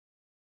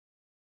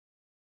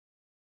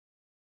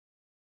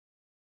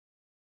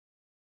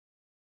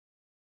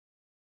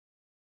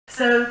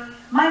So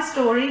my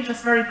story,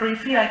 just very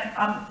briefly,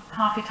 I'm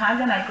half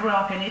Italian. I grew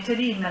up in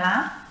Italy, in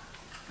Milan.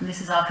 This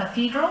is our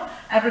cathedral.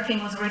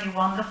 Everything was really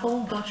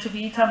wonderful, Dolce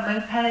Vita,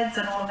 mopeds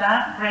and all of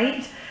that,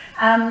 great.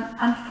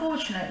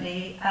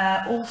 Unfortunately,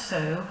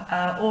 also,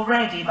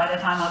 already by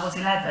the time I was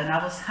 11,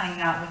 I was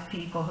hanging out with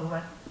people who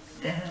were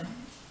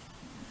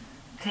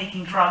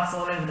taking drugs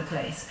all over the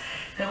place.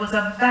 There was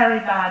a very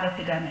bad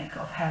epidemic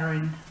of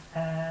heroin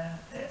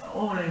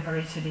all over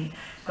Italy,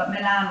 but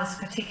Milan was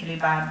particularly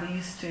bad. We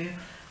used to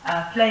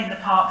play in the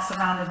park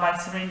surrounded by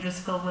syringes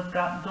filled with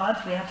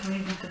blood. We had to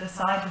move them to the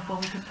side before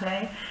we could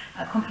play.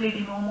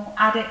 Completely normal.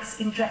 Addicts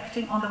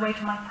injecting on the way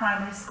to my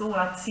primary school.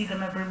 I'd see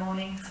them every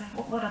morning, say,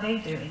 what are they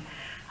doing?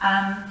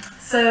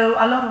 So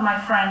a lot of my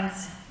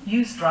friends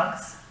use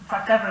drugs. In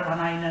fact, everyone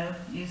I know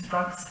used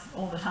drugs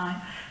all the time.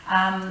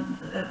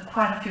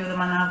 Quite a few of them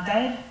are now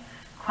dead.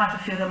 Quite a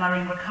few of them are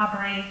in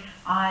recovery.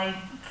 I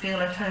feel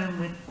at home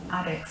with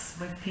addicts,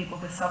 with people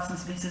with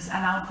substance abuses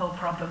and alcohol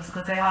problems,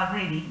 because they are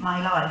really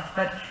my life.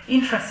 But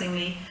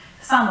interestingly,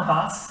 some of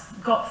us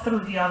got through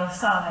the other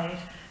side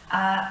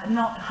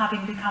not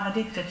having become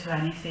addicted to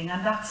anything,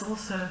 and that's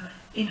also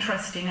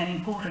interesting and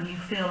important. You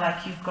feel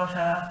like you've got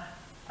a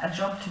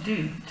job to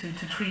do,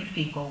 to treat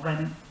people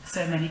when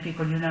so many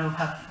people you know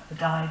have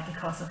died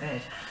because of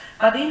it.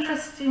 But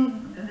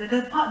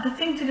the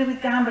thing to do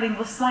with gambling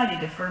was slightly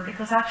different,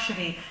 because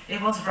actually it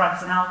was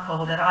drugs and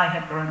alcohol that I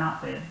had grown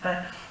up with.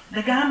 But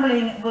the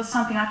gambling was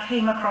something I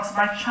came across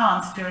by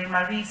chance during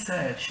my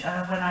research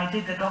when I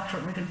did the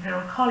doctorate with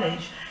Imperial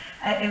College.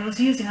 It was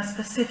using a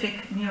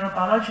specific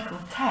neurobiological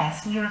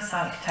test,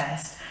 neuropsych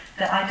test,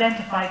 that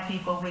identified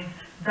people with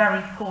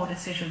very poor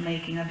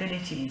decision-making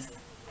abilities.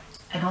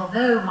 And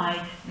although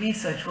my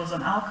research was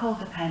on alcohol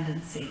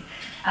dependency,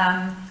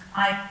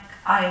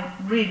 I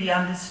really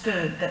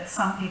understood that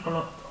some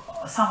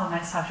of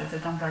my subjects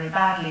had done very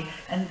badly,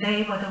 and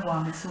they were the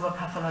ones who were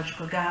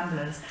pathological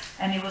gamblers.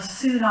 And it was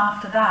soon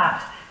after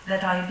that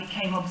that I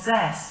became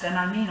obsessed, and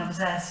I mean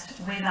obsessed,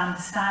 with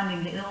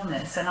understanding the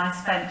illness. And I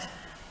spent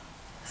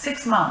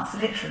 6 months,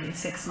 literally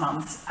 6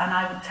 months, and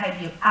I would tell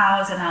you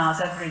hours and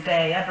hours every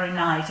day, every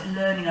night,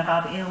 learning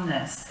about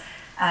illness.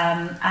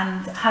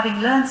 And having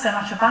learned so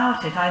much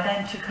about it, I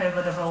then took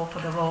over the role for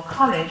the Royal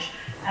College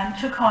and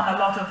took on a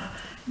lot of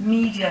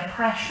media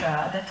pressure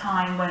at the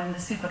time when the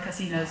super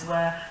casinos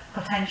were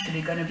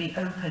potentially going to be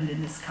opened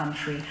in this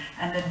country.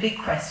 And the big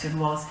question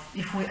was,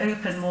 if we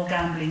open more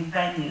gambling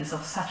venues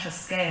of such a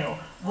scale,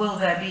 will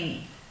there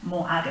be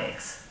more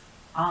addicts?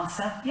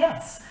 Answer,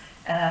 yes.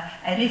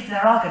 And if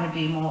there are going to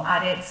be more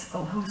addicts,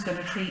 who's going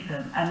to treat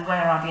them, and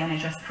where are the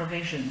NHS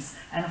provisions?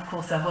 And of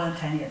course there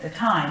weren't any at the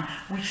time,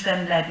 which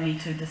then led me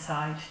to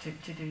decide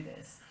to do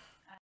this.